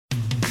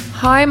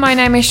Hi, my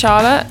name is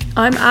Charlotte,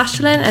 I'm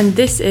Ashlyn and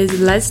this is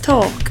Let's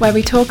Talk. where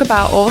we talk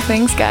about all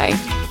things gay.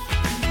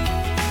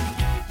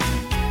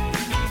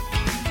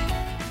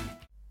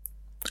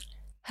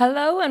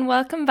 Hello and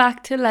welcome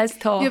back to Let's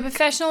Talk. Your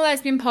professional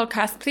lesbian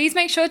podcast. Please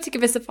make sure to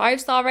give us a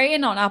 5-star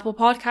rating on Apple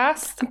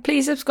Podcasts. And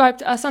please subscribe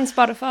to us on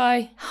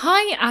Spotify.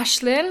 Hi,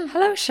 Ashlyn.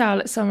 Hello,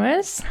 Charlotte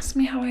Summers. That's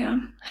me, how I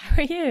am. How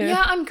are you?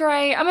 Yeah, I'm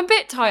great. I'm a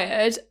bit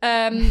tired.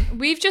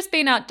 We've just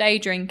been out day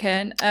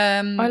drinking.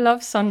 I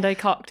love Sunday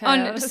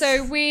cocktails.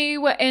 So we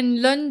were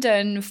in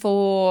London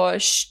for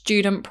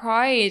Student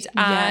Pride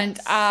and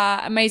Yes.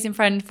 our amazing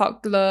friend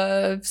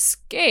Foxglove's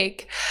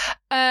gig.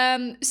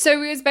 So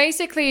we was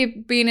basically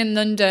been in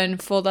London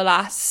for the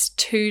last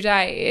 2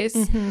 days.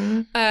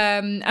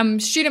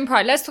 Student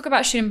Pride. Let's talk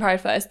about Student Pride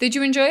first. Did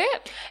you enjoy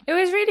it? It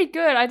was really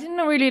good. I didn't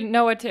really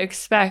know what to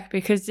expect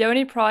because the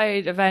only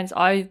Pride events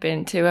I've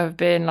been to have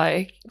been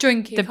like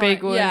Drinking. the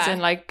big ones yeah.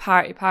 and like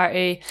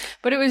party.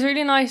 But it was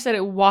really nice that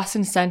it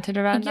wasn't centered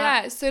around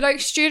that. Yeah, so like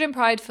Student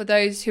Pride, for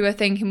those who are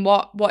thinking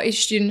what is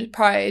Student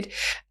Pride,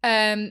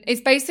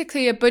 it's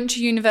basically a bunch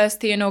of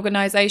university and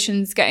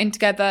organisations getting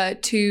together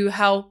to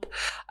help,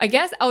 I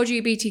guess,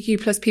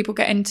 LGBTQ plus people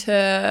get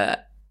into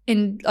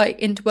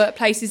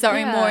workplaces that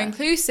are more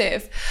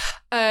inclusive,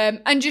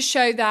 and just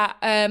show that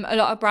a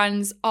lot of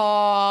brands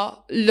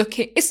are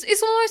looking.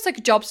 It's almost like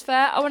a jobs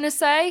fair, I want to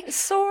say.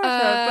 Sort of,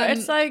 but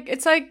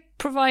it's like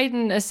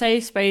providing a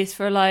safe space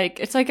for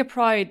it's like a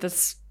Pride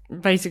that's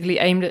basically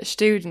aimed at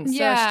students.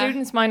 Yeah. So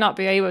students might not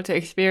be able to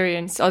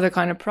experience other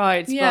kind of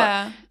prides,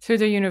 Yeah. but through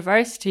their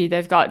university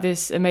they've got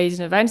this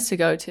amazing events to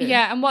go to.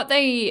 Yeah, and what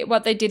they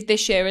did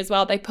this year as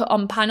well, they put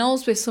on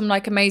panels with some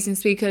amazing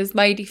speakers.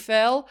 Lady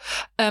Phil,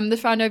 the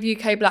founder of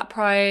UK Black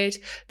Pride.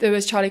 There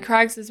was Charlie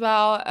Craggs as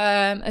well,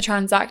 a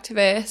trans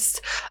activist.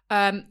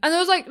 And there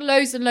was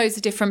loads and loads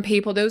of different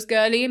people. There was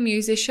Girly, a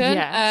musician.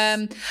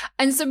 Yes.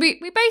 And so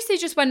we basically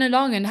just went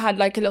along and had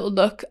a little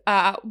look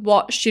at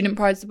what Student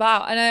Pride's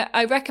about. And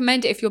I recommend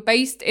it if you're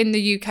based in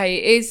the UK.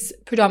 It is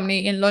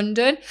predominantly in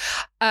London.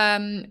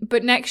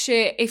 But next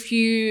year, if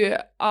you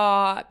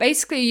are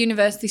basically a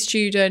university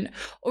student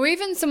or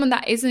even someone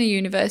that isn't a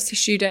university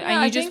student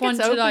and you just want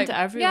to to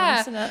everyone,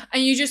 isn't it?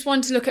 and you just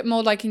want to look at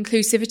more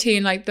inclusivity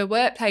in the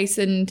workplace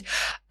and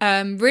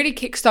really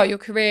kickstart your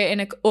career in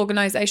an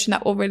organisation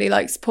that will really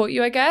support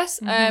you, I guess.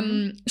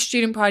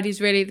 Student Pride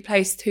is really the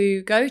place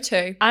to go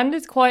to. And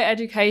it's quite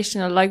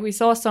educational. We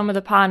saw some of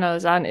the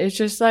panels and it's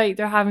just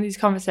they're having these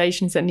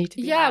conversations that need to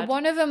be had.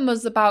 One of them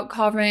was about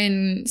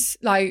carving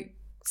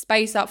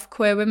space out for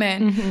queer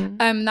women.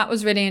 That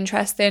was really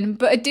interesting.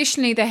 But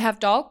additionally, they have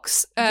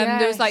dogs.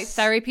 There was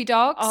therapy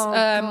dogs. Oh,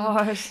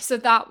 gosh. So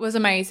that was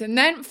amazing.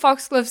 Then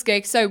Foxglove's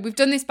gig. So we've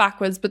done this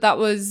backwards, but that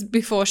was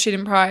before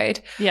Student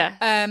Pride.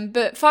 Yeah.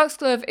 But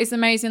Foxglove is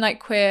amazing,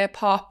 queer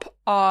pop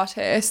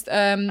artist,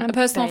 a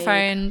personal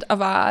friend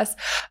of ours.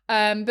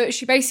 But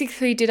she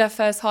basically did her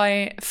first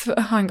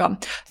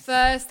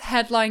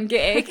headline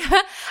gig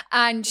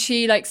and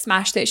she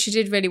smashed it. She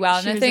did really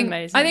well. She And was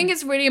amazing. I think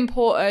it's really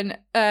important,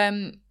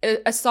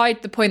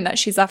 aside the point that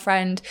she's our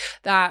friend,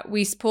 that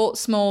we support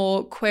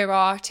small queer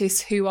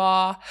artists who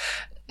are,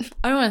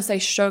 I don't want to say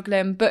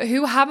struggling, but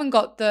who haven't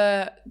got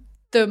the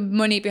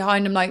money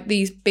behind them like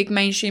these big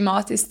mainstream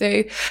artists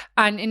do.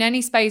 And in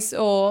any space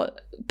or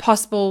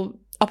possible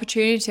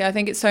opportunity, I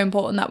think it's so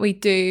important that we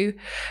do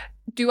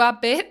our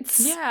bits.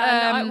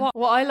 Yeah, and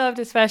what I loved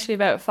especially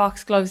about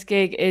Foxglove's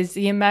gig is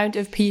the amount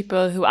of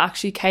people who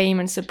actually came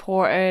and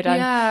supported,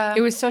 and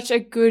it was such a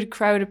good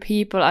crowd of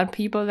people and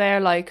people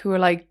there who were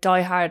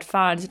diehard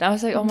fans, and I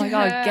was oh my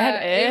god,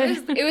 get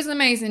it. It was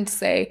amazing to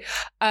see.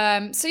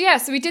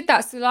 So we did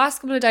that. So the last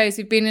couple of days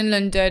we've been in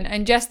London,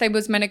 and yes, they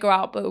was meant to go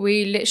out, but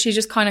we literally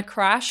just kind of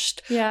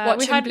crashed. Yeah,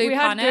 we had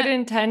good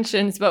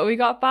intentions, but we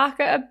got back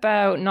at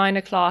about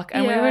 9:00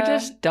 and we were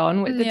just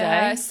done with the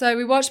day. So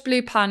we watched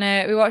Blue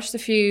Planet, we watched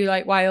a few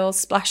whales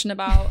splashing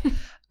about.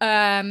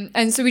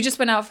 And so we just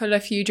went out for a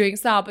few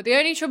drinks now. But the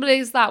only trouble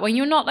is that when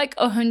you're not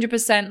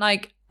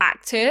 100%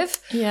 active,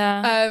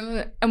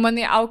 and when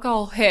the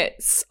alcohol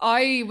hits,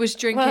 I was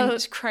drinking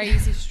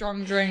crazy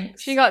strong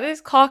drinks. She got this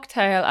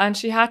cocktail and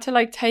she had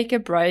to take a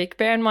break.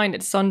 Bear in mind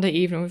it's Sunday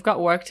evening, we've got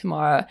work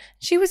tomorrow.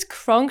 She was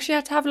crunk, she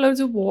had to have loads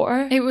of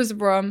water. It was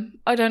rum.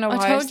 I don't know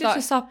why. I told you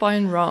to stop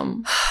buying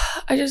rum.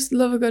 I just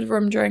love a good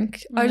rum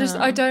drink.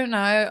 I don't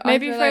know.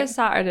 Maybe for a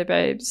Saturday,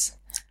 babes.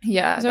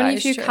 Yeah, there's only a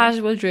few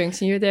casual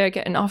drinks and you're there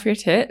getting off your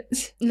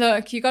tits.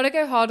 Look, you got to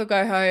go hard or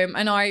go home.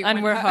 And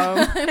we're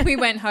home. We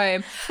went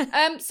home.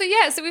 So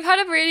we've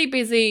had a really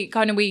busy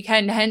kind of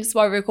weekend, hence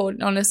why we're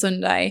recording on a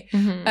Sunday.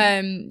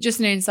 Just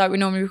an insight, we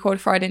normally record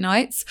Friday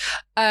nights.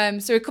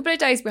 So a couple of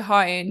days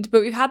behind,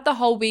 but we've had the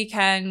whole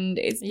weekend.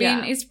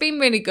 It's been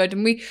really good,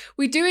 and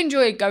we do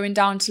enjoy going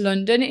down to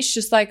London. It's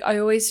just like I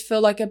always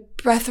feel like a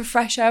breath of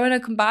fresh air when I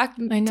come back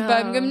to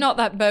Birmingham. Not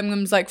that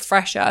Birmingham's like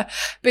fresher,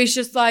 but it's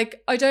just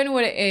like I don't know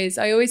what it is.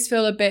 I always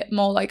feel a bit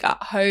more like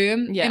at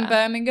home in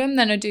Birmingham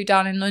than I do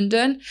down in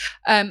London,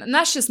 and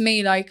that's just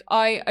me. Like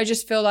I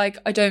just feel like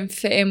I don't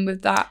fit in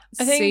with that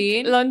I think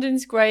scene.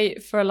 London's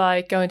great for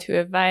like going to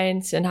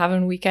events and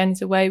having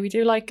weekends away. We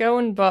do like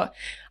going, but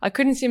I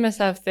couldn't see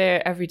myself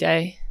there every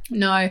day.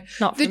 No,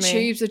 not for the me.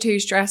 Tubes are too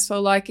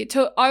stressful. Like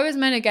I was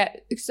meant to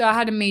get, so I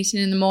had a meeting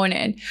in the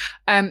morning,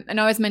 and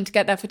I was meant to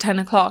get there for 10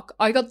 o'clock.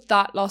 I got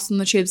that lost on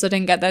the Tubes. I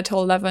didn't get there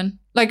till 11.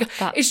 Like,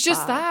 it's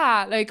just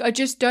that. Like, I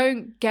just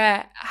don't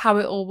get how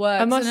it all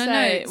works. I must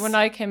say, when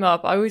I came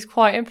up, I was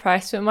quite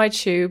impressed with my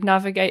Tube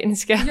navigating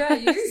skills. Yeah,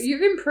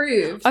 you've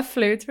improved. I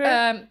flew through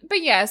it.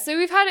 But yeah, so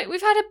we've had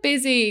a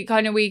busy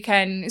kind of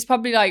weekend. It's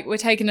probably like we're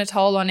taking a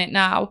toll on it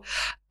now.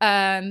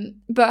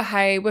 But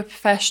hey, we're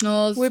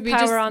professionals. We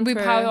power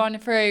on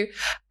through.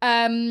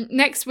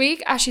 Next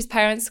week, Ash's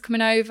parents are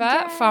coming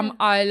over from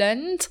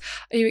Ireland.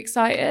 Are you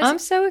excited? I'm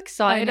so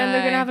excited, and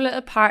they're gonna have a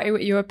little party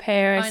with your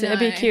parents. It'll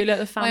be a cute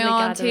little family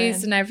gathering. My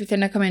aunties and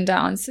everything are coming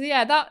down. So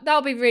yeah,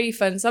 that'll be really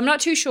fun. So I'm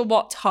not too sure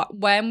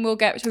when we'll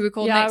get to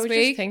record next week. I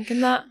was just thinking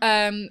that.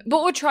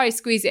 But we'll try to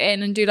squeeze it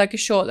in and do like a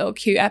short little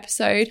cute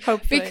episode.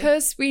 Hopefully,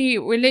 because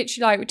we're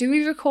literally like, do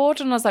we record?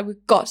 And I was like,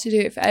 we've got to do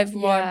it for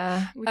everyone.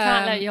 Yeah, we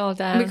can't let you all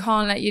down. We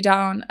can't let you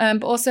down.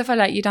 But also, if I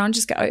let you down,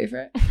 just get over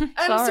it.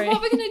 Sorry. So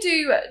what we're going to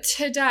do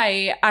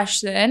today,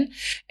 Ashlyn,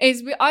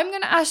 is I'm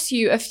going to ask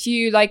you a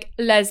few like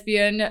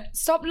lesbian...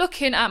 Stop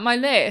looking at my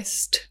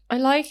list. I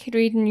like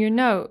reading your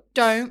note.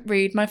 Don't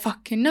read my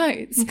fucking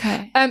notes.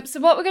 Okay. So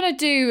what we're going to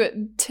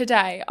do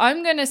today,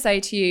 I'm going to say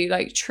to you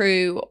like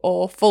true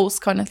or false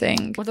kind of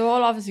thing. Well, they're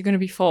all obviously going to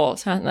be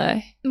false, aren't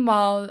they?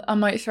 Well, I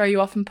might throw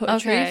you off and put a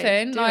truth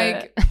in.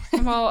 Like,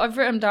 well, I've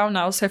written them down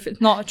now, so if it's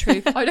not a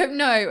truth, I don't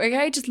know,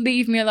 okay? Just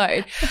leave me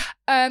alone.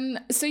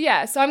 So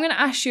I'm going to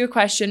ask you a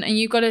question and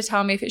you've got to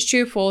tell me if it's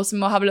true or false,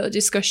 and we'll have a little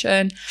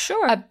discussion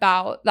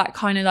about that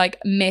kind of like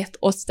myth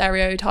or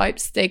stereotype,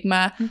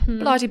 stigma,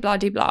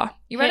 blah-de-blah-de-blah.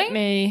 You ready? Hit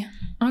me.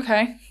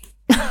 Okay.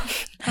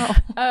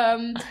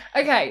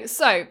 Okay,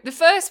 so the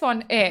first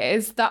one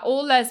is that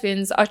all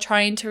lesbians are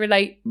trying to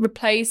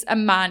replace a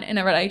man in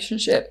a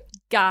relationship.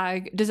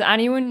 Gag. Does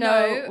anyone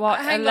know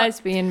what a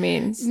lesbian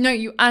means? No,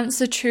 you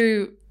answer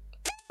true.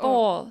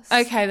 False.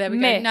 Okay, there we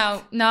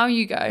go. Now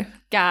you go.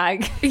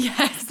 Gag.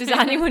 Yes. Does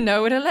anyone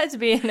know what a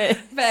lesbian is?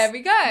 There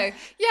we go.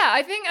 Yeah,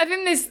 I think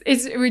this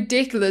is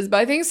ridiculous, but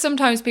I think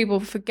sometimes people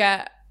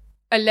forget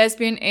a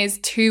lesbian is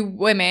two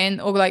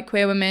women or like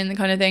queer women, the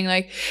kind of thing,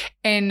 like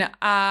in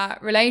a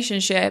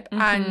relationship.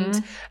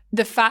 And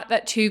the fact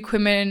that two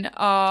women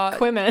are...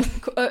 Women?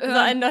 Is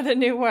that another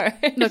new word?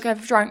 Look,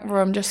 I've drank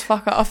rum, just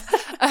fuck off.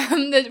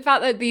 The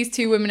fact that these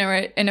two women are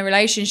in a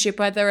relationship,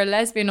 whether they're a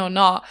lesbian or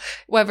not,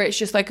 whether it's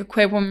just like a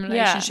queer woman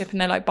relationship and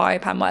they're like bi,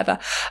 pan, whatever,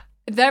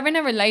 they're in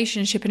a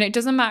relationship, and it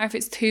doesn't matter if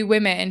it's two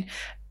women,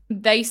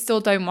 they still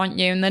don't want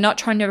you, and they're not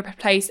trying to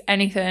replace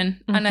anything.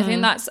 And I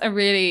think that's a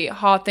really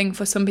hard thing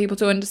for some people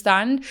to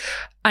understand.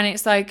 And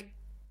it's like,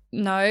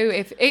 no,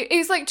 if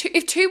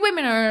two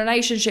women are in a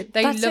relationship,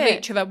 they love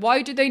each other,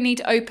 why do they need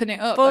to open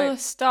it up? Full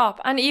stop.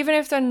 And even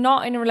if they're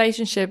not in a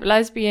relationship,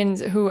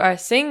 lesbians who are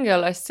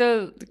single are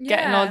still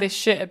getting all this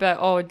shit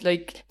about,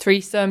 like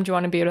threesome, do you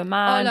want to be with a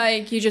man? Or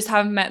like, you just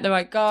haven't met the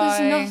right guy.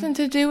 There's nothing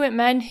to do with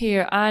men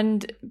here,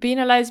 and being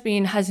a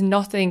lesbian has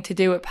nothing to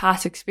do with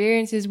past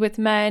experiences with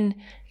men.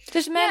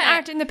 Just men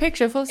aren't in the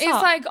picture, full stop.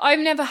 It's like, I've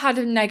never had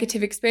a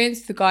negative experience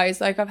with the guys.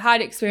 Like, I've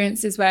had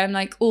experiences where I'm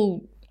like,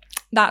 oh,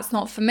 that's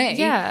not for me.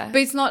 Yeah.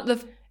 But it's not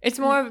the... It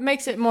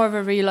makes it more of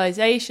a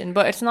realization,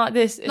 but it's not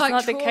this. It's like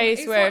not the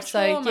case where it's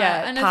trauma. Like,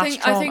 and I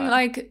think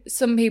like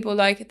some people,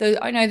 like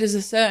I know there's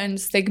a certain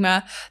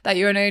stigma that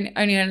you're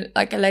only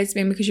like a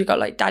lesbian because you've got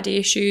like daddy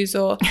issues,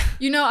 or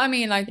you know what I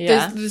mean. Like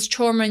there's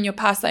trauma in your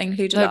past that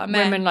includes like a lot of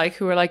men. Women like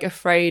who are like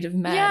afraid of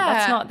men. Yeah.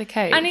 That's not the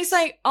case. And it's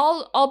like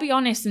I'll be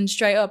honest and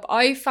straight up.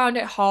 I found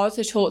it hard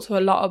to talk to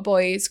a lot of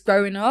boys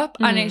growing up,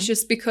 and it's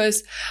just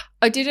because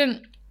I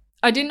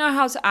didn't know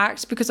how to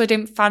act because I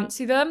didn't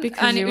fancy them.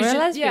 Because you were a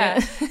lesbian.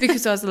 Yeah,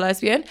 because I was a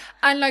lesbian.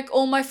 And like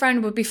all my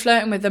friends would be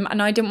flirting with them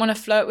and I didn't want to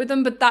flirt with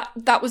them, but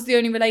that was the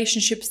only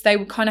relationships they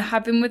were kind of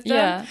having with them.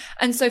 Yeah.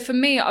 And so for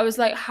me, I was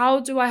like, how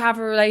do I have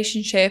a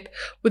relationship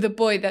with a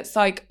boy that's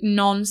like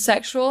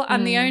non-sexual?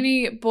 And the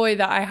only boy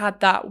that I had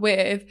that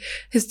with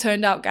has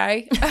turned out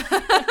gay.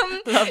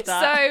 Love that.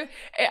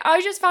 So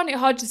I just found it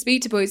hard to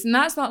speak to boys, and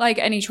that's not like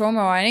any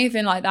trauma or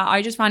anything like that.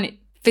 I just found it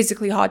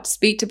physically hard to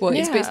speak to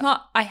boys, but it's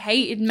not I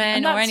hated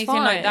men or anything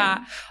like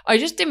that. I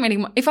just didn't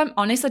really if I'm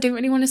honest, I didn't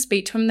really want to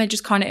speak to them. They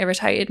just kind of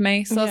irritated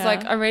me, so I was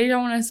like, I really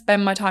don't want to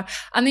spend my time.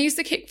 And they used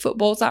to kick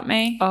footballs at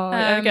me.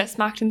 I get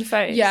smacked in the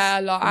face. Yeah,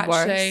 a lot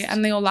actually.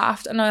 And they all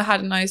laughed, and I had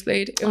a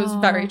nosebleed. It was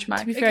very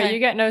traumatic. To be fair, you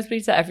get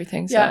nosebleeds at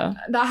everything, so yeah,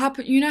 that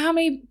happened. You know how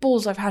many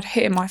balls I've had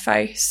hit in my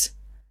face?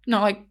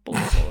 not like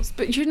balls,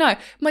 but you know,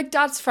 my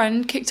dad's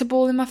friend kicked a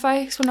ball in my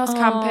face when I was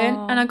camping,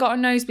 and I got a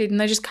nosebleed, and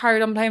they just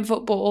carried on playing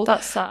football.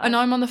 That's sad. And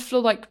I'm on the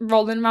floor like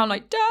rolling around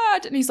like,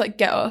 Dad, and he's like,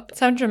 get up.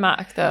 Sound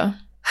dramatic though.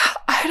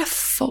 I had a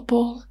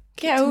football.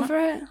 Get over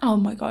it. Oh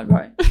my God,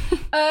 right.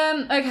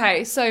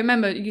 Okay, so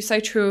remember, you say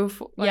true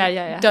or like,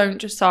 yeah. Don't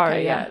just... Sorry,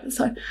 okay, yeah.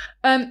 So,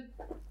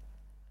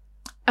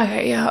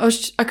 okay, yeah,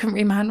 I couldn't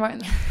read my handwriting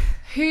there.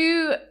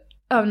 Who...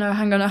 Oh no,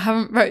 hang on, I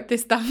haven't wrote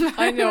this down.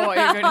 I know what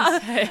you're going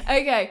to say.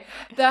 Okay,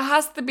 there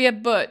has to be a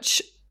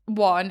butch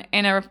one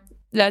in a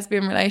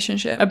lesbian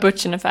relationship. A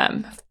butch and a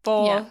femme.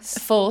 False.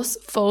 Yeah.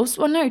 False.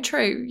 Well, no,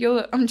 true.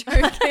 I'm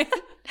joking.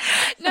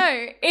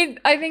 No,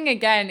 I think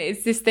again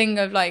it's this thing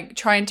of like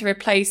trying to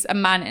replace a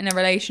man in a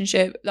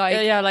relationship, like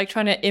like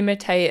trying to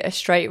imitate a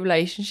straight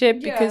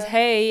relationship because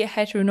hey,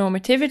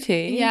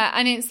 heteronormativity. Yeah,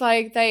 and it's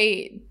like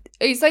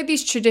it's like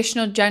these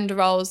traditional gender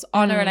roles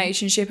on a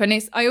relationship, and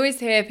I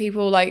always hear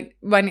people like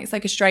when it's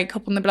like a straight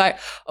couple and they'll be like,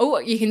 oh,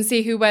 you can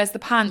see who wears the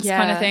pants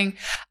kind of thing,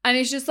 and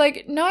it's just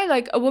like, no,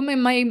 like a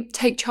woman may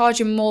take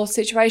charge in more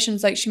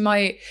situations, like she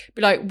might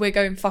be like, we're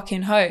going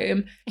fucking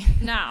home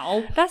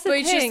now. That's the but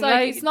thing, it's just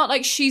like it's not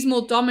like she's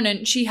more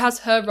dominant, she has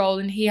her role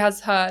and he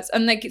has hers,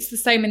 and like it's the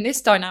same in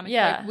this dynamic.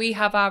 Like we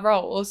have our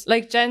roles,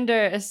 like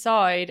gender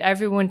aside,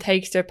 everyone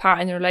takes their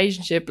part in the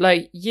relationship.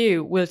 Like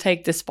you will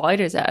take the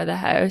spiders out of the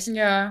house.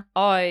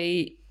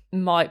 I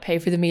might pay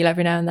for the meal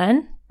every now and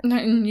then. No,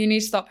 you need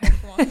to stop paying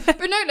for one.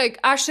 But no,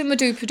 like Ashlyn would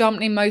do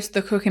predominantly most of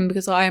the cooking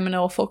because I am an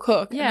awful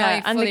cook.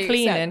 Yeah, and the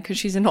cleaning because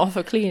she's an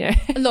awful cleaner.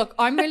 Look,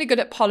 I'm really good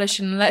at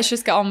polishing. Let's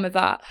just get on with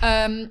that.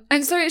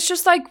 And so it's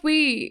just like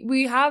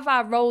we have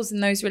our roles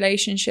in those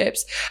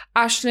relationships.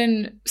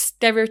 Ashlyn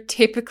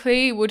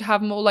stereotypically would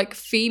have more like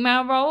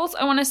female roles,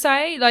 I want to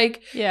say.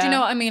 Like, do you know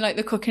what I mean? Like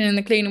the cooking and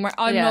the cleaning, where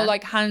I'm more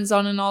like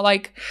hands-on and all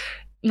like...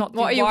 Not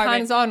what are you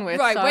hands on with?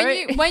 Right,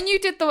 sorry? when you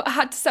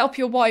had to set up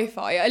your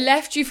Wi-Fi, I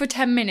left you for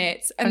 10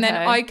 minutes and then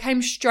I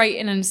came straight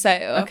in and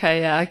set it up.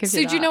 Okay, yeah, I give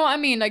you that. So do you know what I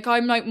mean? Like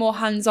I'm like more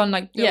hands on,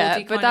 like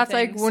buildy but that's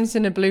like once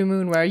in a blue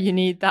moon where you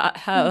need that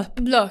help.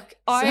 Look,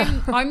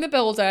 I'm the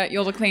builder,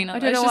 you're the cleaner. I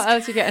don't know what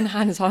else you're getting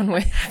hands on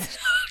with.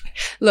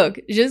 Look,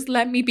 just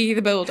let me be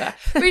the builder.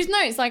 But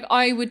it's like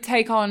I would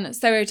take on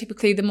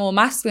stereotypically the more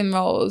masculine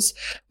roles.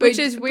 Which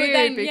is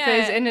weird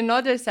because in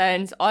another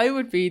sense, I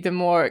would be the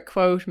more,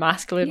 quote,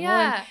 masculine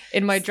one.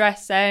 In my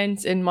dress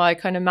sense, in my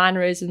kind of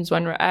mannerisms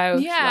when we're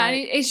out. Yeah, like, and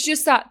it's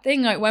just that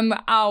thing, like when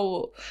we're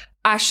out,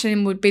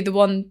 Ashlyn would be the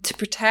one to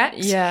protect.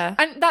 Yeah.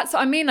 And that's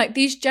what I mean, like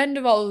these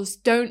gender roles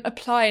don't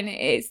apply, and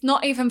it's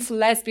not even for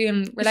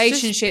lesbian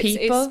relationships.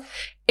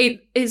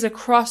 It is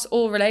across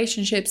all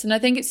relationships. And I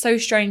think it's so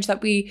strange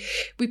that we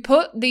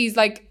put these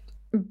like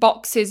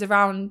boxes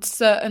around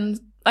certain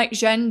like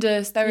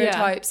gender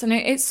stereotypes, and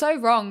it's so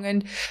wrong.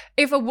 And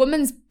if a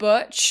woman's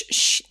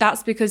butch,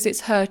 that's because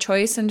it's her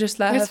choice, and just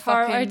let her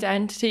fucking... her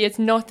identity. It's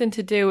nothing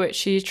to do with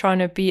she's trying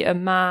to be a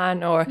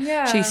man or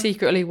she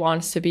secretly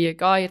wants to be a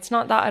guy. It's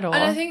not that at all.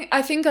 And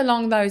I think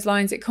along those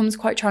lines it comes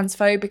quite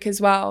transphobic as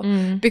well,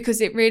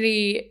 because it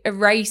really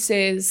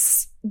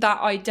erases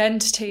that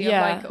identity of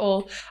like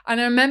all.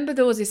 And I remember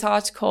there was this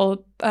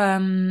article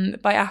by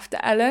After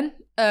Ellen,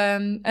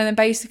 and then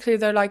basically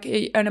they're like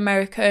an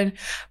American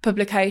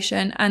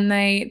publication, and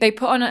they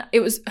put on it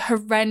was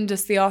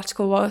horrendous, the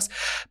article was,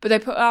 but they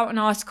put out an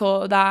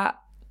article that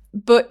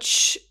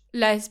butch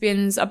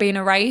lesbians are being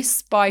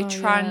erased by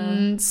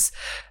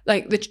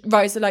like the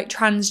rise of like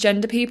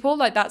transgender people,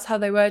 like that's how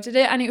they worded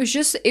it. And it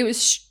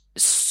was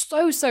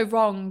so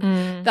wrong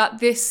that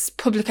this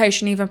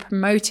publication even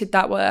promoted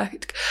that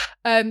work.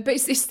 But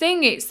it's this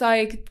thing, it's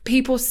like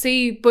people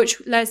see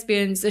butch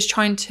lesbians as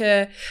trying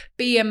to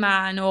be a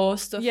man or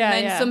stuff,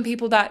 and then some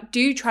people that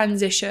do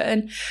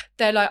transition,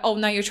 they're like, oh,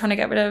 now you're trying to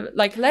get rid of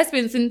like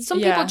lesbians, and some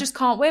people just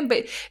can't win.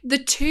 But the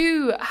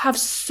two have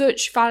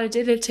such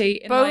validity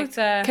in both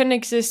can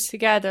exist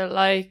together.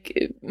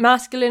 Like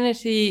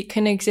masculinity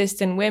can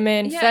exist in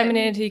women,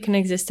 femininity can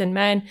exist in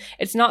men.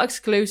 It's not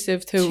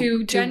exclusive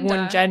to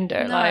one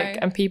gender. No. Like,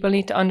 and people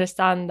need to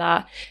understand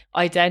that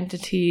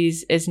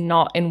identities is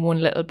not in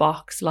one little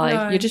box.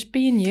 Like, you're just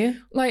being you.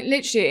 Like,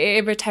 literally,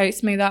 it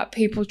irritates me that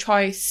people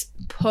try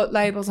put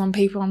labels on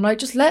people. I'm like,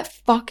 just let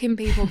fucking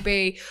people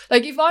be.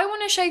 Like, if I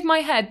want to shave my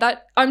head,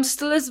 that I'm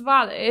still as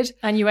valid.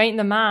 And you ain't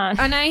the man.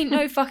 And I ain't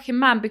no fucking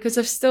man, because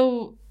you're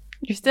still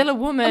a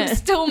woman. I'm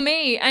still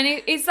me. And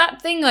it's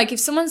that thing, like, if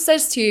someone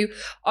says to you,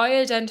 I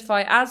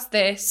identify as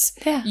this,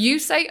 you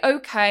say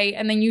okay,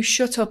 and then you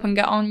shut up and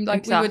get on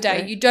like we were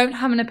dating. You don't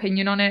have an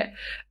opinion on it.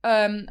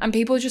 And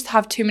people just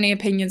have too many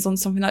opinions on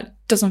something that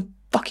doesn't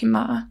fucking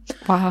matter.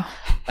 Wow.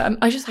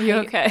 I just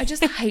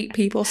hate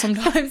people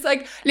sometimes.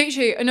 Like,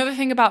 literally, another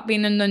thing about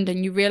being in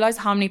London, you realise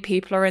how many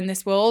people are in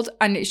this world,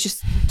 and it's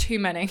just too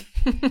many.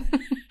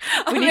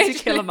 We need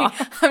to kill them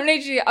off.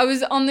 I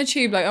was on the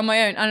tube, like, on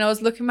my own, and I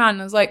was looking around,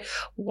 and I was like,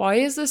 why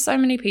is there so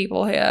many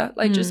people here?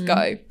 Like, just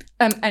go.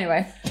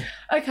 Anyway.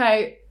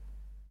 Okay.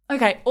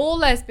 Okay, all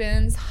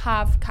lesbians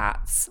have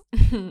cats.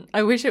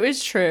 I wish it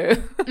was true.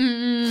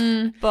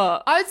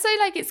 But I would say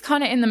like it's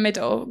kind of in the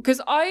middle,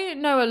 because I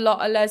know a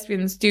lot of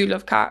lesbians do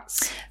love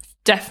cats.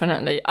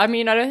 definitely. I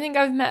mean, I don't think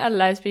I've met a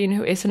lesbian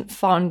who isn't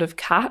fond of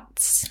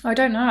cats. I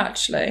don't know,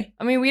 actually.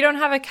 I mean, we don't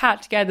have a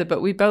cat together,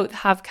 but we both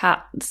have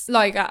cats.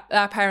 Like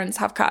our parents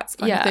have cats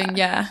kind of thing,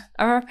 yeah.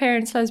 Are our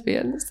parents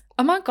lesbians?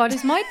 Oh my God,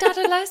 is my dad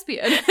a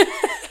lesbian?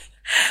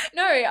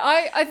 No,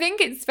 I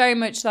think it's very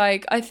much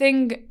like, I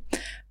think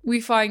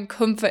we find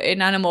comfort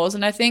in animals,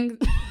 and I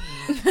think...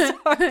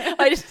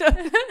 I just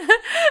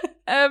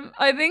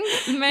I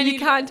think many... You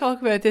can't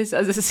talk about this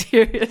as a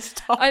serious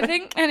topic. I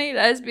think many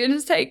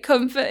lesbians take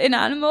comfort in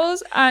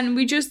animals, and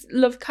we just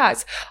love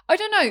cats. I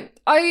don't know.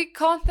 I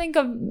can't think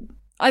of...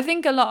 I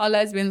think a lot of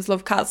lesbians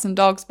love cats and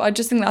dogs, but I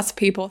just think that's a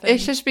people thing.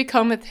 It's just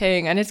become a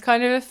thing, and it's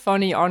kind of a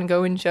funny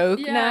ongoing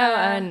joke now,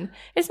 and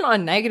it's not a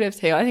negative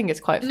thing. I think it's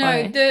quite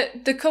funny. No,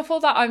 the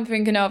couple that I'm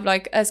thinking of,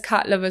 like, as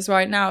cat lovers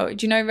right now, do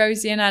you know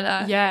Rosie and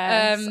Ella?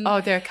 Yes.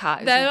 Their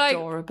cat is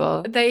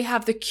adorable. Like, they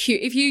have the cute...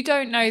 If you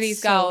don't know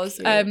these girls,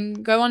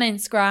 go on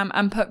Instagram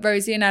and put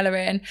Rosie and Ella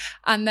in,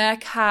 and their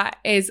cat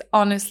is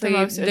honestly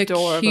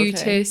the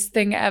cutest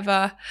thing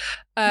ever.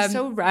 It's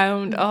so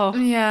round. Oh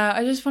yeah,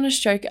 I just want to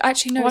stroke it.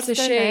 Actually, no, it's a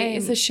she. Name?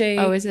 It's a she.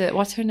 Oh, is it?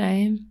 What's her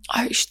name?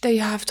 They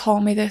have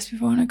told me this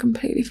before, and I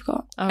completely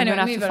forgot. Oh, anyway,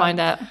 I'm gonna have to find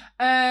out.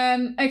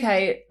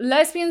 Okay,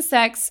 lesbian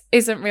sex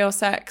isn't real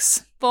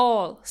sex.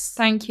 False.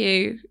 Thank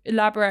you.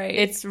 Elaborate.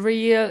 It's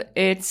real.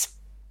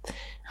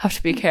 I have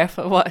to be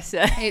careful what I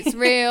say. It's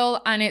real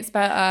and it's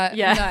better.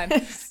 Yeah.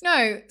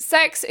 No,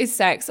 sex is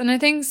sex. And I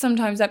think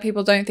sometimes that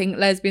people don't think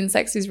lesbian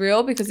sex is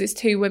real because it's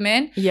two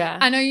women. Yeah.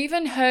 And I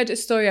even heard a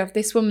story of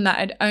this woman that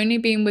had only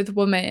been with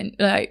women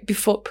like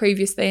before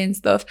previously and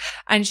stuff.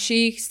 And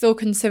she still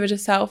considered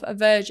herself a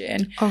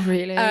virgin. Oh,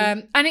 really?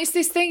 And it's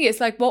this thing, it's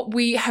like what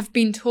we have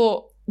been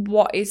taught.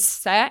 What is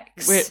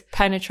sex? With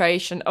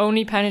penetration.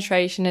 Only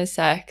penetration is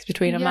sex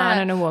between a man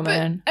and a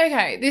woman. But,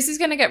 okay, this is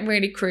going to get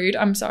really crude.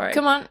 I'm sorry.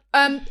 Come on.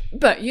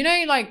 But you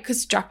know, like,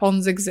 because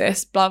strap-ons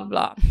exist, blah, blah,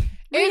 blah.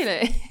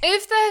 Really?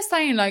 If they're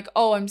saying, like,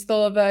 oh, I'm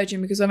still a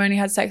virgin because I've only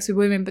had sex with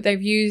women, but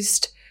they've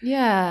used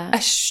a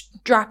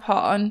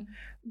strap-on,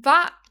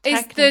 that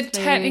is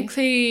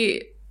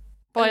technically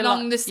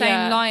along the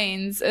same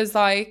lines as,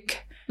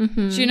 like...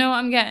 Mm-hmm. Do you know what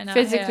I'm getting at?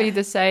 Physically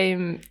the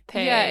same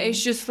thing. Yeah,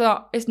 it's just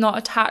that it's not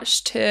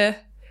attached to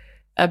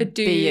a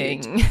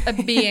being. A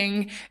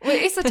being. Well,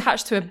 it's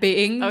attached to a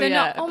being. They're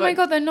not. Oh my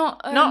God, they're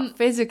not. Not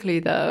physically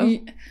though.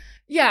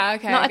 Yeah,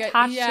 okay. Not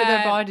attached to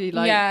their body.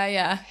 Like,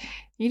 yeah.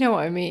 You know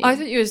what I mean? I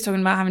thought you were just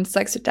talking about having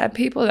sex with dead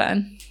people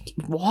then.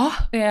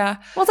 What? Yeah.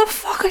 What the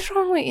fuck is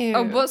wrong with you?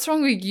 Oh, what's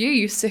wrong with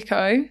you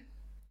sicko?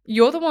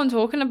 You're the one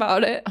talking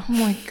about it. Oh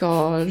my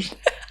God.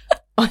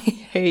 I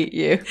hate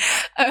you.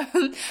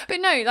 But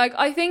no, like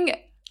I think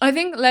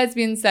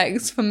lesbian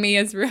sex for me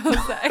is real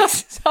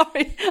sex.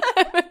 Sorry,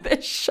 I'm a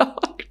bit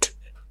shocked.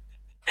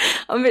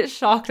 I'm a bit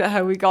shocked at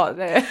how we got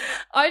there.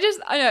 I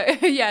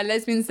know. Yeah,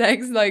 lesbian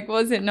sex. Like,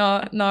 was it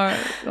not? No,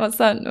 what's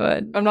that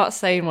word? I'm not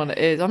saying what it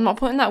is. I'm not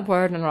putting that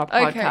word in our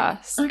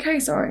podcast. Okay,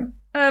 sorry.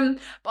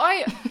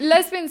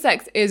 Lesbian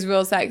sex is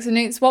real sex, and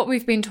it's what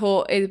we've been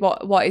taught is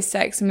what is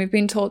sex, and we've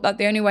been taught that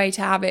the only way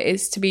to have it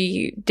is to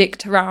be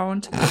dicked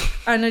around,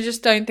 and I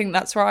just don't think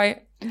that's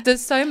right.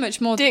 There's so much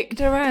more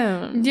dicked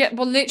around. Yeah,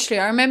 well, literally,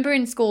 I remember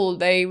in school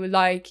they were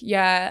like,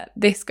 "Yeah,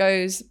 this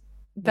goes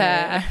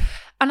there,"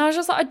 and I was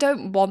just like, "I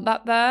don't want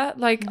that there."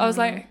 Like, I was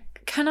like,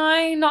 "Can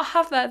I not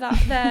have that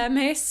there,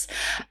 miss?"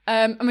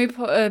 And we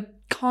put a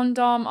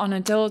condom on a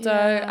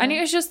dildo, and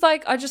it was just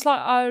like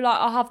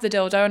I'll have the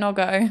dildo and I'll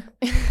go.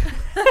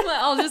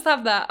 Like, I'll just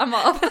have that. I'm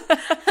off.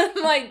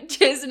 I'm like,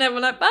 cheers, and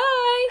everyone like,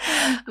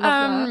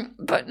 bye.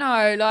 But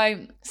no,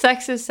 like,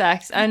 sex is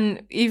sex,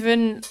 and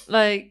even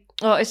like,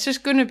 it's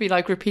just gonna be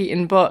like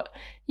repeating. But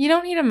you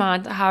don't need a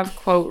man to have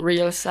quote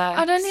real sex.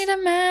 I don't need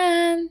a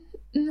man.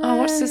 No. Oh,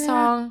 what's the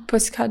song?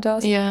 Pussycat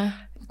Dolls. Yeah,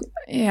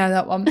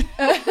 that one.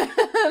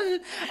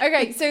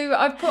 Okay, so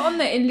I've put on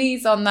the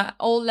Elise on that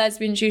all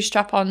lesbians use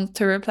strap-on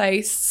to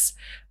replace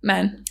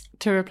men.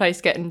 To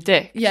replace getting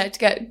dick. Yeah,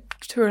 to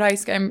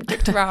replace getting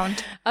dicked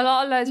around. A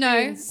lot of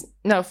lesbians...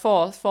 No,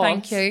 false.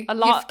 Thank you. A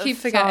lot keep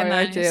forgetting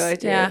that. I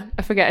do. Yeah.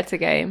 I forget it's a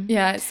game.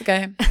 Yeah, it's a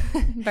game.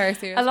 Very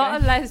serious. A lot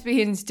of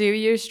lesbians do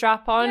use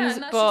strap-ons,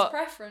 but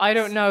I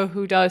don't know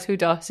who does, who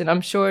doesn't.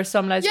 I'm sure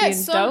some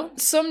lesbians don't.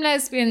 Some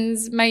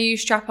lesbians may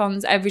use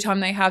strap-ons every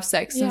time they have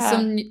sex, and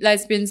some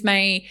lesbians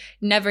may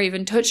never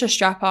even touch a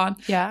strap-on.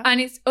 Yeah.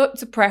 And it's up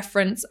to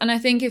preference. And I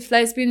think if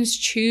lesbians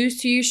choose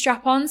to use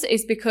strap-ons,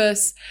 it's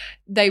because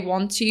they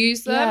want to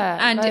use them. Yeah,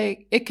 and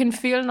like, it can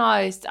feel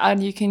nice,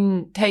 and you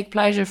can take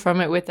pleasure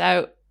from it without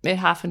it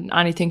having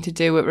anything to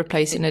do with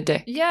replacing a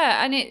dick.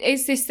 Yeah, and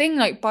it's this thing,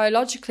 like,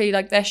 biologically,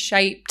 like, they're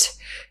shaped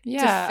to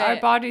fit. Our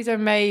bodies are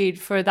made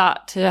for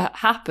that to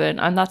happen,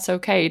 and that's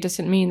okay. It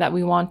doesn't mean that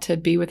we want to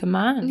be with a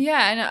man.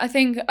 Yeah, and I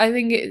think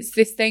it's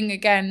this thing,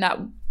 again, that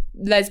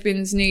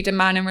lesbians need a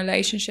man in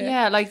relationship.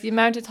 Yeah, like, the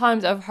amount of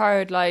times I've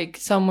heard, like,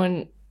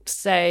 someone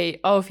say,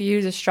 oh, if you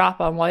use a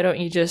strap on, why don't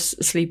you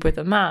just sleep with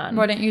a man?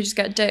 Why don't you just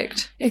get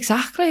dicked?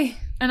 Exactly.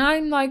 And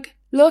I'm like,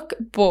 look,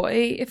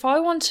 boy, if I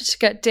wanted to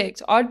get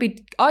dicked, I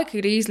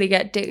could easily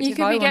get dicked. You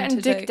could be getting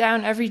dicked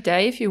down every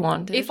day if you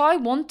wanted. If I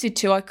wanted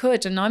to, I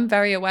could, and I'm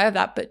very aware of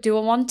that. But do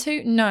I want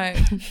to? No.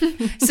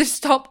 So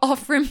stop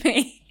offering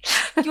me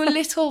your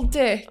little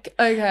dick.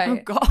 Okay. Oh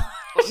God.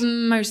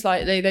 Most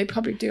likely, they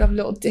probably do have a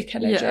little dick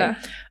energy. Yeah.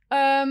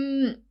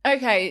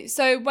 Okay,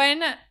 so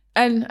when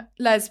a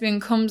lesbian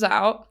comes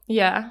out,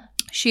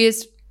 she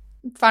is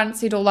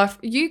fancied all life.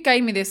 You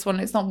gave me this one.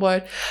 It's not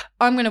word.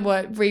 I'm gonna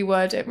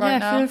reword it right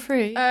now. Yeah, feel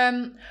free.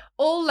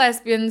 All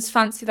lesbians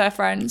fancy their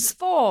friends.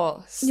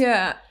 False.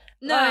 Yeah.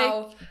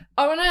 Now,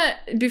 I want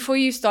to, before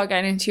you start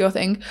getting into your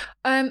thing,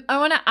 I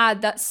want to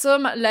add that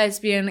some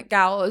lesbian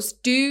gals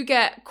do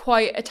get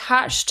quite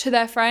attached to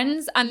their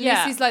friends. And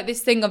this is like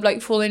this thing of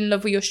like falling in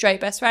love with your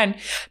straight best friend,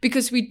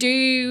 because we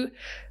do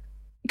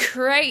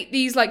create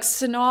these like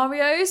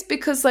scenarios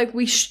because like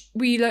we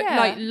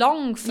like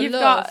long for You've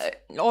love. got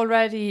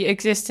already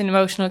existing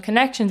emotional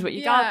connections with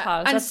your gal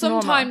pals. And that's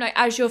sometimes normal. like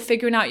as you're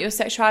figuring out your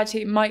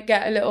sexuality, it might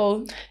get a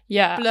little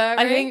blurry.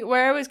 I think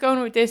where I was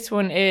going with this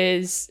one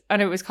is,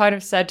 and it was kind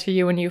of said to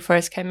you when you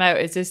first came out,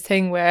 is this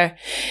thing where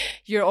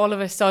you're all of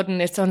a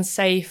sudden it's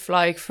unsafe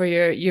like for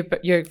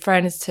your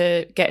friends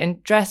to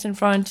get dressed in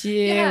front of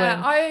you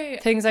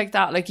and things like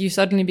that. Like you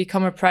suddenly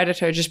become a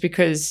predator just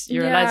because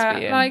you're a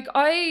lesbian. Like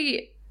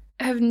I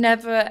have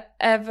never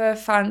ever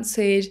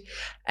fancied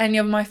any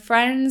of my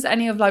friends,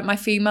 any of like my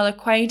female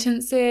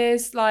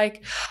acquaintances.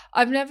 Like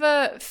I've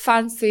never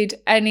fancied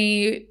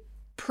any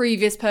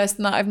previous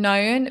person that I've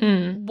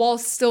known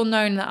whilst still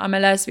knowing that I'm a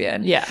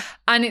lesbian. Yeah.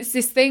 And it's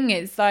this thing,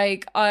 it's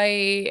like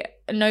I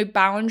no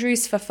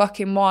boundaries for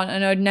fucking one,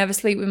 and I'd never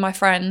sleep with my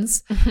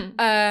friends.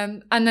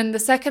 And then the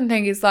second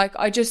thing is like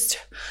I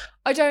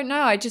don't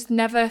know, I just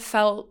never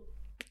felt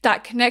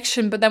that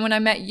connection. But then when I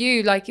met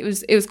you, like it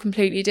was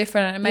completely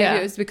different, and maybe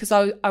it was because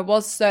I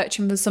was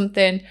searching for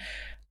something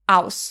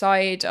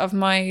outside of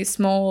my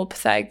small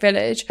pathetic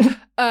village.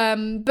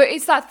 But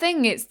it's that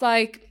thing, it's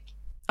like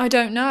I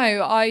don't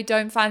know, I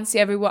don't fancy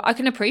everyone. I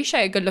can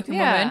appreciate a good looking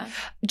woman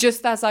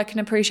just as I can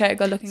appreciate a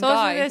good looking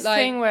guy. So it's this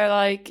thing where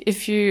like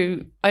if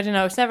you, I don't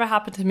know, it's never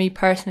happened to me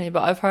personally,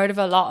 but I've heard of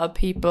a lot of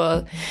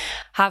people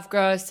have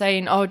girls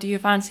saying, oh, do you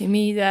fancy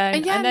me then?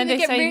 And then they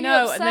say really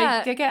no upset.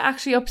 And they get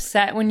actually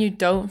upset when you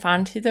don't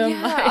fancy them.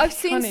 Yeah, like, I've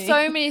seen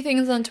so many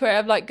things on Twitter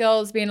of like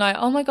girls being like,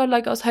 oh my God,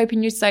 like I was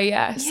hoping you'd say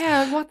yes.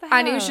 Yeah, what the hell?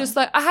 And it was just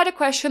like, I had a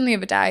question the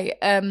other day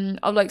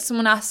of like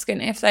someone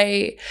asking if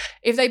they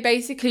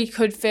basically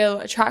could feel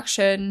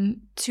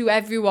attraction to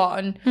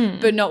everyone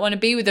but not want to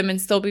be with them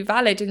and still be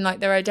valid in like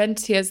their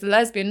identity as a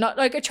lesbian. Not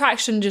like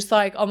attraction just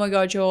like, oh my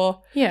God,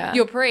 you're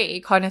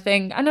pretty kind of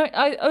thing. And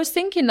I was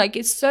thinking like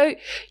it's so,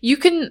 you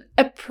can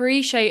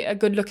appreciate a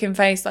good looking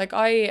face. Like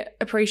I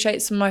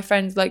appreciate some of my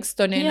friends like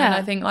stunning and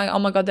I think like, oh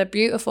my God, they're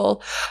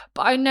beautiful.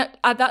 But I know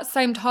at that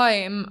same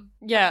time,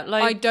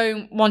 like I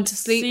don't want to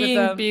sleep with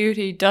them. Seeing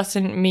beauty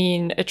doesn't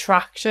mean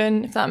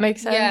attraction, if that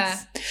makes sense. Yeah.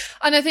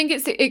 And I think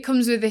it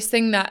comes with this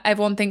thing that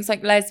everyone thinks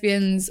like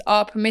lesbians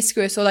are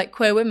promiscuous or like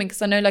queer women,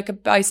 because I know like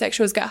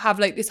bisexuals have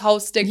like this whole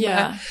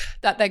stigma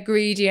that they're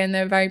greedy and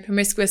they're very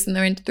promiscuous and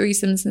they're into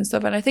threesomes and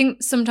stuff. And I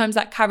think sometimes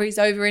that carries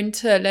over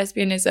into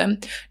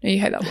lesbianism. No, you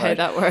hate that word. I hate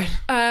that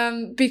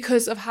word.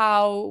 Because of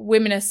how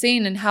women are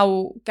seen and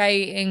how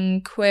gay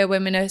and queer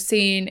women are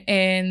seen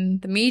in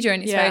the media,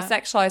 and it's very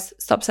sexualized.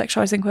 Stop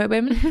sexualizing queer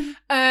women.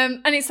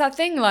 And it's that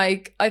thing,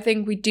 like I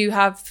think we do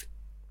have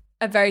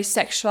a very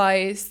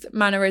sexualized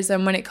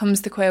mannerism when it comes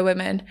to queer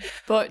women.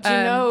 But do you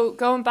know,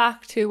 going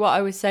back to what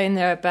I was saying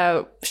there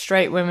about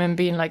straight women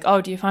being like,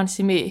 oh, do you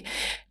fancy me?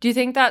 Do you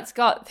think that's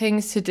got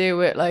things to do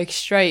with like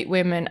straight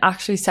women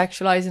actually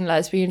sexualizing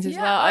lesbians as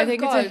well? I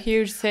think it's a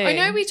huge thing. I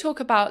know we talk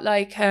about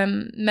like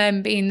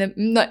men being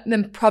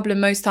the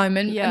problem most time,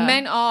 and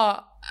men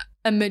are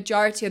a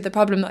majority of the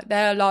problem, like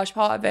they're a large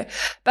part of it.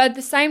 But at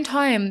the same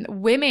time,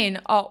 women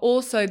are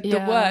also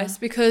the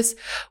worst, because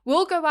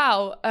we'll go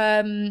out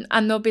and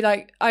they'll be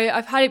like,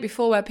 I've had it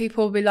before where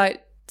people will be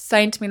like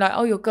saying to me like,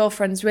 oh, your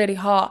girlfriend's really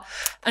hot,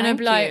 and I'll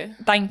be like,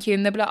 thank you,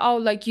 and they'll be like, oh,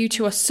 like you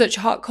two are such a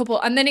hot couple,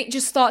 and then it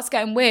just starts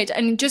getting weird,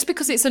 and just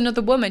because it's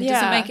another woman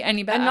doesn't make it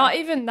any better. And not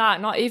even that,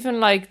 not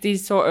even like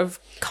these sort of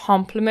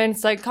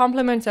compliments. Like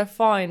compliments are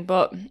fine,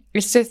 but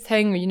it's this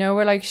thing, you know,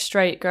 where like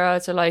straight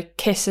girls are like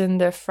kissing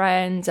their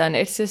friends, and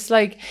it's just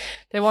like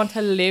they want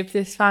to live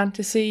this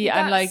fantasy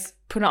and like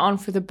put it on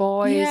for the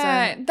boys.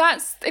 Yeah,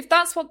 that's if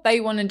that's what they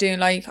want to do.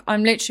 Like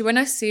I'm literally, when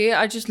I see it,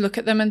 I just look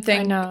at them and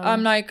think,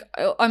 I'm like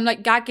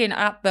gagging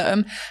at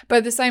them. But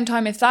at the same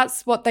time, if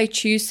that's what they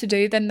choose to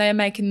do, then they're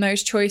making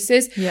those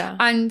choices. Yeah.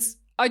 And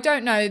I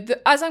don't know,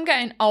 as I'm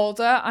getting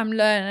older, I'm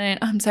learning,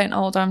 I'm saying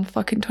older, I'm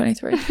fucking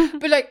 23.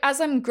 But like as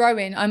I'm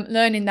growing, I'm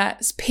learning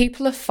that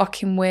people are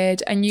fucking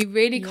weird and you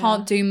really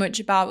can't do much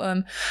about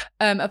them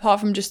apart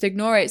from just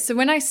ignore it. So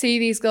when I see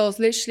these girls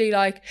literally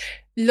like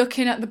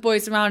looking at the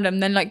boys around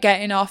them, then like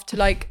getting off to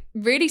like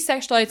really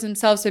sexualize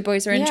themselves so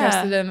boys are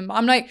interested in them.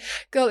 I'm like,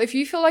 girl, if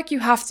you feel like you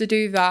have to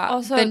do that,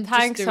 also then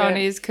thanks,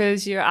 honeys,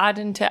 because you're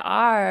adding to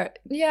our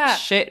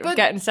shit of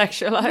getting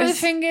sexualized. But the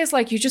thing is,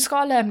 like, you just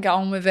gotta let them get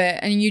on with it,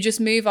 and you just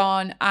move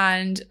on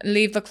and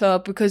leave the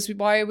club, because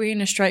why are we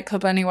in a straight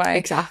club anyway?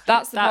 Exactly.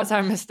 That's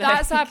our mistake.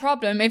 That's our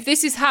problem. If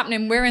this is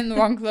happening, we're in the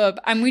wrong club,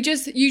 and you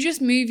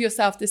just move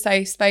yourself to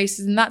safe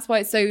spaces, and that's why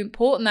it's so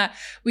important that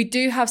we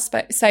do have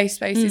safe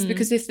spaces,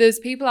 because if there's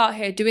people out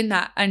here doing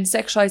that and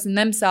sexualizing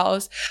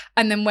themselves,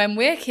 and then when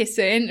we're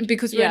kissing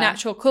because we're an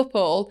actual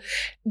couple,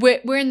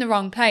 we're in the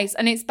wrong place,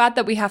 and it's bad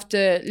that we have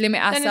to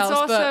limit ourselves. And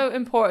it's also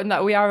important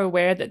that we are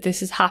aware that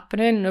this is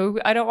happening. No,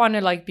 I don't want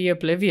to like be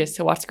oblivious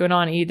to what's going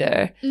on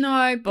either.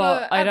 No,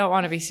 but I don't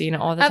want to be seeing it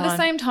all the time. At the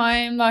same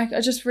time, like, I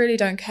just really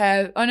don't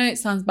care. I know it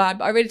sounds bad,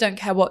 but I really don't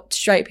care what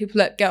straight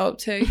people get up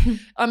to.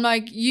 I'm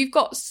like, you've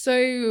got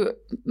so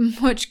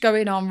much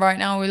going on right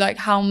now with like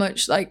how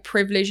much like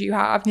privilege you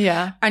have.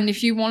 Yeah. And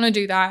if you want to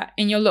do that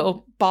in your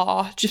little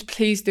bar, just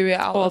please do it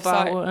out all of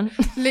sight. Bar one.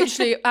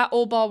 Literally at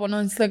All Bar One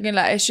on Slug and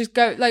Lettuce. Just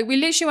go, like, we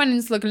literally went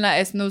in Slug and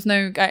Lettuce and there was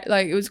no,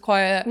 like, it was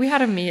quiet. We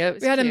had a meal.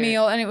 We had a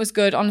meal and it was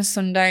good on a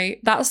Sunday.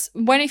 That's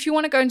when, if you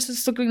want to go into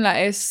Slug and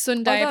Lettuce,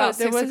 Sunday about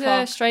 6 o'clock. There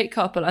was a straight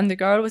couple and the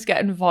girl was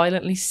getting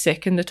violently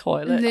sick in the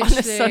toilet on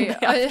a Sunday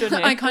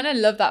afternoon. I kind of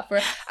love that for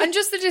it. And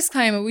just a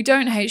disclaimer, we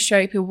don't hate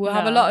straight people. We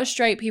have a lot of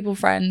straight people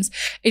friends.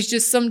 It's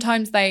just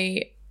sometimes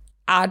they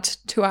add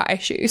to our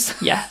issues.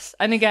 Yes.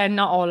 And again,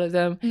 not all of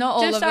them. Not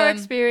all just of them. Just our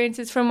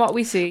experiences from what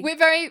we see.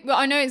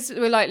 I know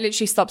we're like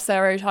literally stop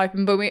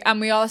stereotyping, but we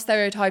are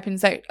stereotyping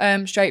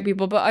straight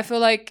people, but I feel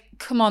like,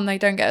 come on, they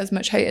don't get as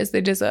much hate as they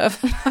deserve.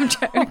 I'm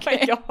joking. Oh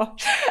my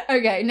gosh.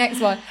 Okay,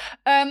 next one.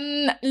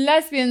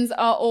 Lesbians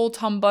are all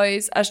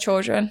tomboys as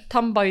children.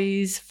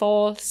 Tomboys,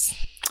 false.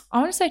 I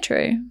want to say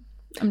true.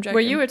 I'm joking.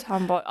 Were you a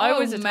tomboy? I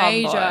was a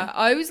major. tomboy.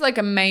 I was like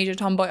a major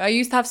tomboy. I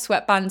used to have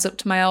sweatbands up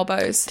to my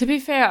elbows. To be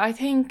fair, I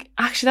think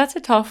actually that's a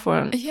tough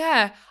one.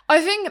 Yeah.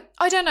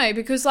 I don't know,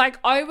 because like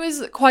I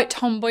was quite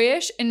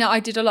tomboyish in that I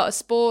did a lot of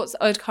sports.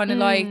 I'd kind of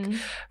like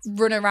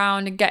run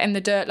around and get in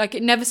the dirt. Like,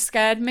 it never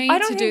scared me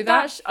to do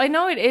that. I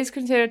know it is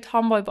considered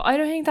tomboy, but I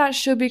don't think that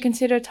should be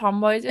considered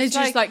tomboy. It's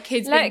just like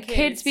kids let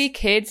kids be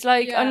kids.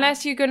 Like,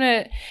 unless you're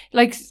gonna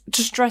like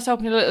just dress up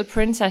in a little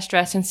princess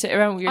dress and sit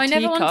around with your teacups. I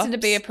never wanted to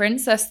be a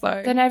princess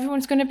though. Then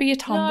everyone's gonna be a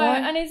tomboy.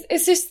 No, and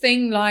it's this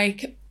thing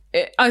like,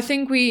 I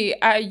think we,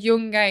 at a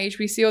young age,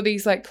 we see all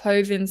these like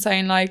clothing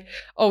saying like,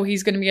 oh,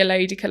 he's going to be a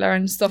lady killer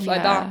and stuff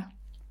like that.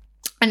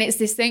 And it's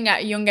this thing at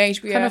a young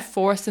age. We kind of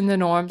forcing the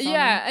norms.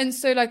 Yeah. And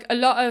so like a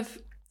lot of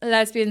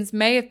lesbians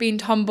may have been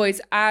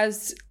tomboys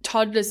as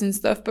toddlers and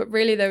stuff, but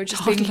really they were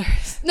just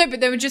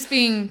they were just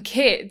being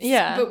kids.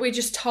 Yeah. But we're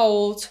just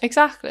told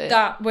exactly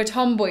that we're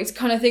tomboys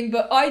kind of thing.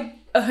 But I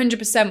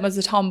 100% was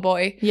a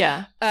tomboy.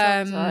 Yeah.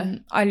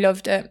 I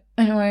loved it.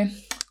 Anyway.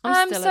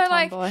 I'm still a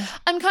tomboy. Like,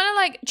 I'm kind of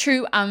like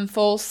true and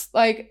false.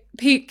 Like,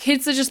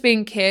 kids are just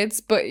being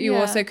kids, but you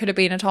also could have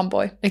been a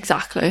tomboy.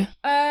 Exactly.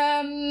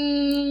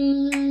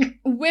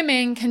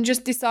 Women can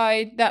just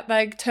decide that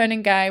they're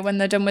turning gay when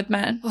they're done with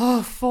men.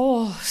 Oh,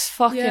 false.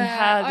 Fucking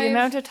hell. The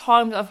amount of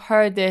times I've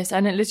heard this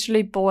and it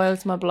literally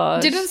boils my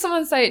blood. Didn't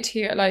someone say it to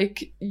you at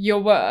like your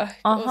work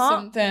or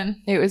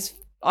something? It was...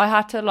 I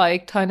had to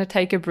like kind of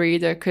take a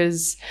breather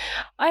because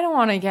I don't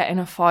want to get in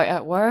a fight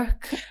at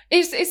work.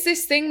 It's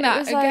this thing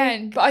that,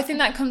 again, but I think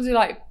that comes with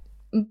like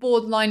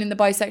borderline in the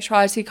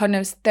bisexuality kind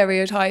of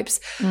stereotypes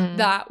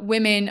that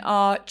women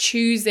are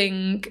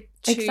choosing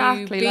to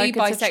be like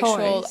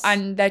bisexual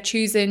and they're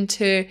choosing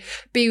to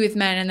be with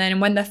men, and then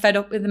when they're fed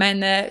up with the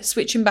men they're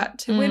switching back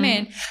to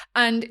women.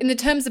 And in the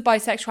terms of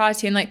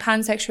bisexuality and like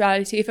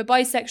pansexuality, if a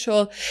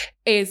bisexual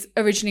is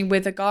originally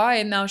with a guy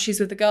and now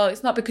she's with a girl,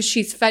 it's not because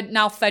she's fed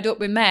up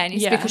with men,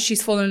 it's because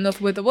she's fallen in love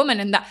with a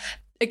woman, and that,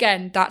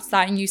 again, that's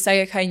that, and you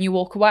say okay and you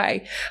walk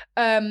away.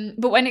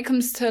 But when it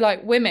comes to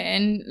like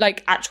women,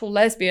 like actual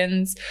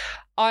lesbians,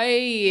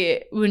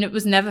 when it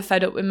was never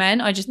fed up with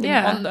men, I just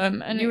didn't want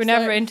them. And you were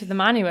never into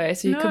them anyway,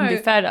 so you couldn't be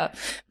fed up.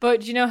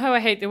 But do you know how I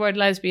hate the word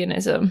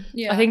lesbianism?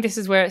 Yeah. I think this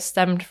is where it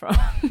stemmed from.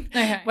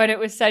 Okay. When it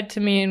was said to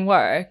me in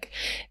work,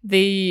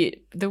 the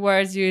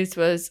words used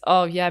was,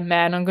 oh yeah,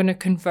 man, I'm going to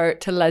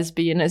convert to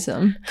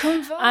lesbianism.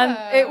 Convert.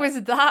 And it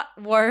was that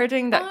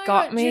wording that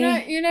got me.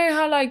 You know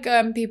how like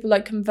people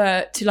like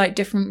convert to like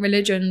different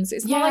religions?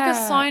 It's not like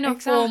a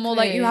sign-up form, or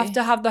like you have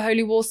to have the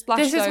holy war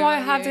splashed. This is why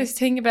I have this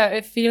thing about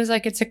it feels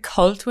like it's a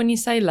cult when you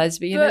say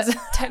lesbianism.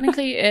 But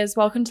technically it is.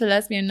 Welcome to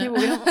lesbian. Yeah,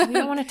 we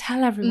don't want to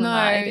tell everyone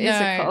that it is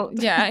a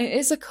cult. Yeah, it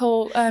is a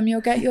cult.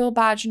 You'll get your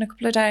badge in a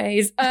couple of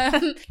days.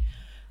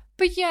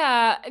 But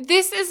yeah,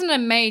 this isn't a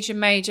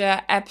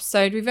major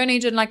episode. We've only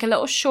done like a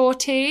little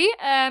shorty,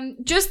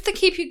 just to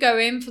keep you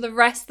going for the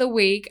rest of the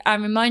week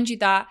and remind you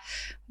that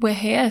we're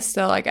here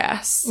still, I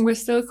guess. We're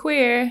still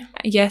queer.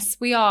 Yes,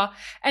 we are.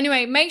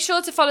 Anyway, make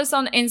sure to follow us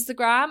on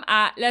Instagram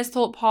at Let's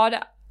Talk Pod.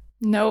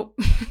 Nope.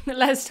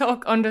 Let's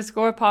Talk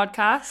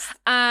 _podcast.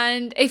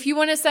 And if you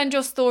want to send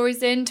your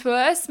stories in to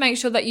us, make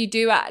sure that you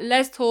do at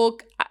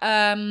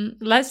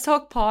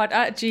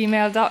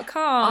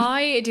letstalkpod@gmail.com.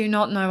 I do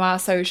not know our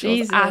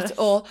socials at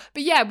all.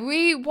 But yeah,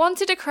 we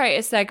wanted to create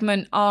a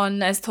segment on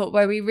Let's Talk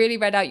where we really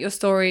read out your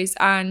stories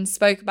and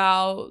spoke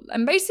about,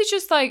 and basically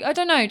just like, I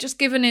don't know, just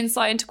give an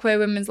insight into queer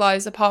women's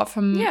lives apart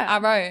from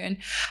our own.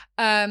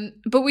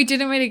 But we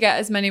didn't really get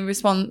as many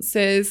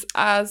responses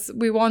as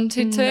we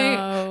wanted to.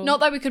 No.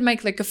 Not that we could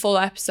make like a full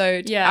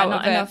episode. Yeah,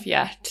 not enough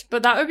yet.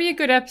 But that would be a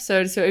good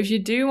episode. So if you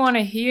do want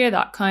to hear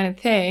that kind of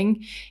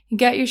thing,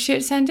 get your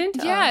shit sent in to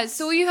us. Yeah,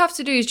 so all you have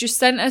to do is just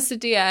send us a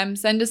DM,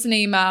 send us an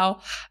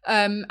email,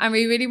 and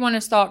we really want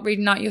to start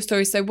reading out your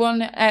story. So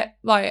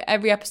like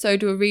every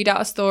episode we'll read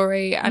out a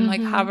story and like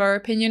have our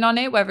opinion on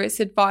it, whether it's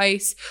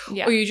advice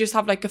or you just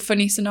have like a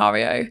funny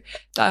scenario.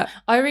 That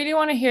I really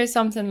want to hear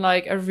something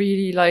like a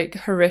really like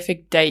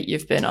horrific date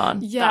you've been on.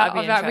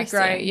 That'd be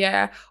great.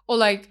 Yeah, or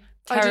like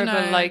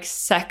terrible like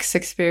sex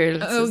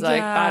experiences,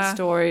 like bad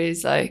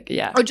stories, like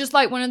or just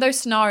like one of those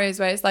scenarios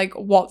where it's like,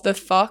 what the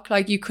fuck,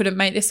 like you couldn't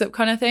make this up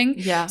kind of thing.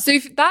 So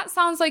if that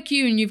sounds like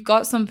you and you've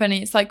got something,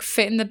 it's like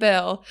fitting the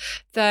bill,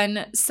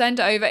 then send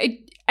it over.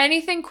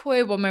 Anything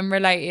queer woman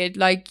related,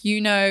 like,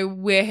 you know,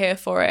 we're here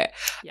for it.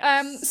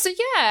 So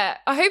yeah,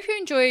 I hope you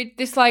enjoyed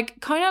this,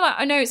 like, kind of like,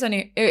 I know it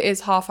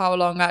is half hour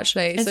long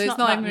actually, so it's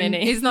not even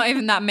mini. It's not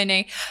even that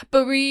mini,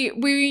 but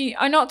we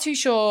are not too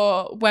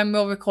sure when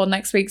we'll record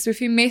next week, so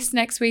if you miss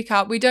next week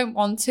out, we don't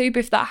want to, but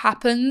if that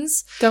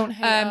happens, don't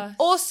hate us.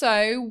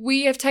 Also,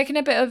 we have taken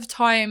a bit of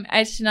time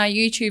editing our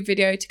YouTube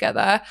video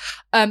together,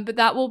 but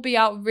that will be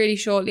out really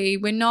shortly.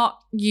 We're not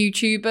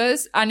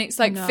YouTubers, and it's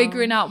like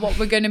figuring out what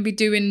we're going to be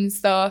doing and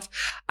stuff,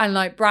 and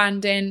like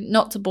branding,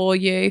 not to bore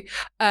you,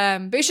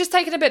 but it's just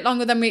taken a bit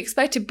longer than we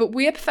expected. But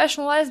we are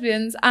professional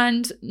lesbians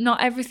and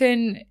not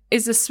everything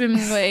is a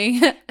swimmingly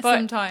but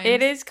sometimes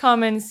it is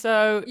coming,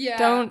 so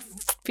don't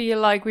feel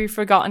like we've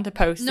forgotten to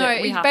post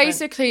it.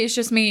 Basically it's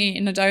just me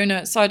eating a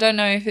donut, so I don't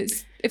know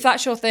if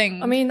that's your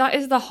thing. I mean, that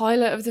is the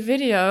highlight of the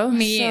video.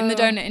 Me eating the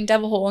donut in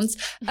Devil Horns.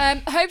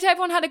 Hope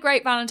everyone had a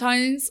great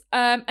Valentine's.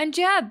 And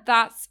yeah,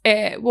 that's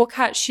it. We'll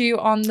catch you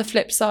on the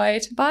flip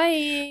side.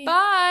 Bye.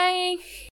 Bye.